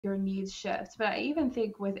your needs shift. But I even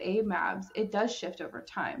think with AMABs, it does shift over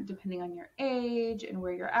time, depending on your age and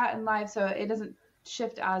where you're at in life. So it doesn't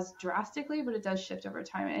shift as drastically, but it does shift over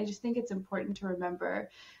time. And I just think it's important to remember.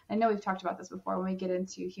 I know we've talked about this before when we get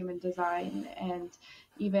into human design and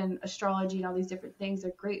even astrology and all these different things.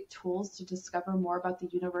 They're great tools to discover more about the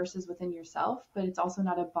universes within yourself, but it's also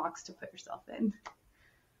not a box to put yourself in.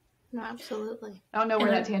 No, absolutely. I don't know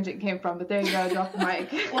where that tangent came from, but there you go. Drop the mic.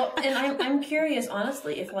 Well, and I'm curious,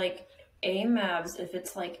 honestly, if like AMABs, if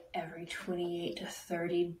it's like every 28 to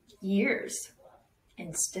 30 years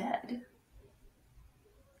instead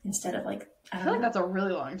of like, I feel like that's a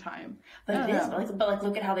really long time. But it is. But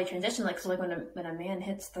look at how they transition. Like, so like when a man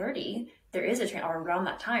hits 30, there is or around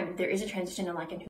that time, there is a transition in like in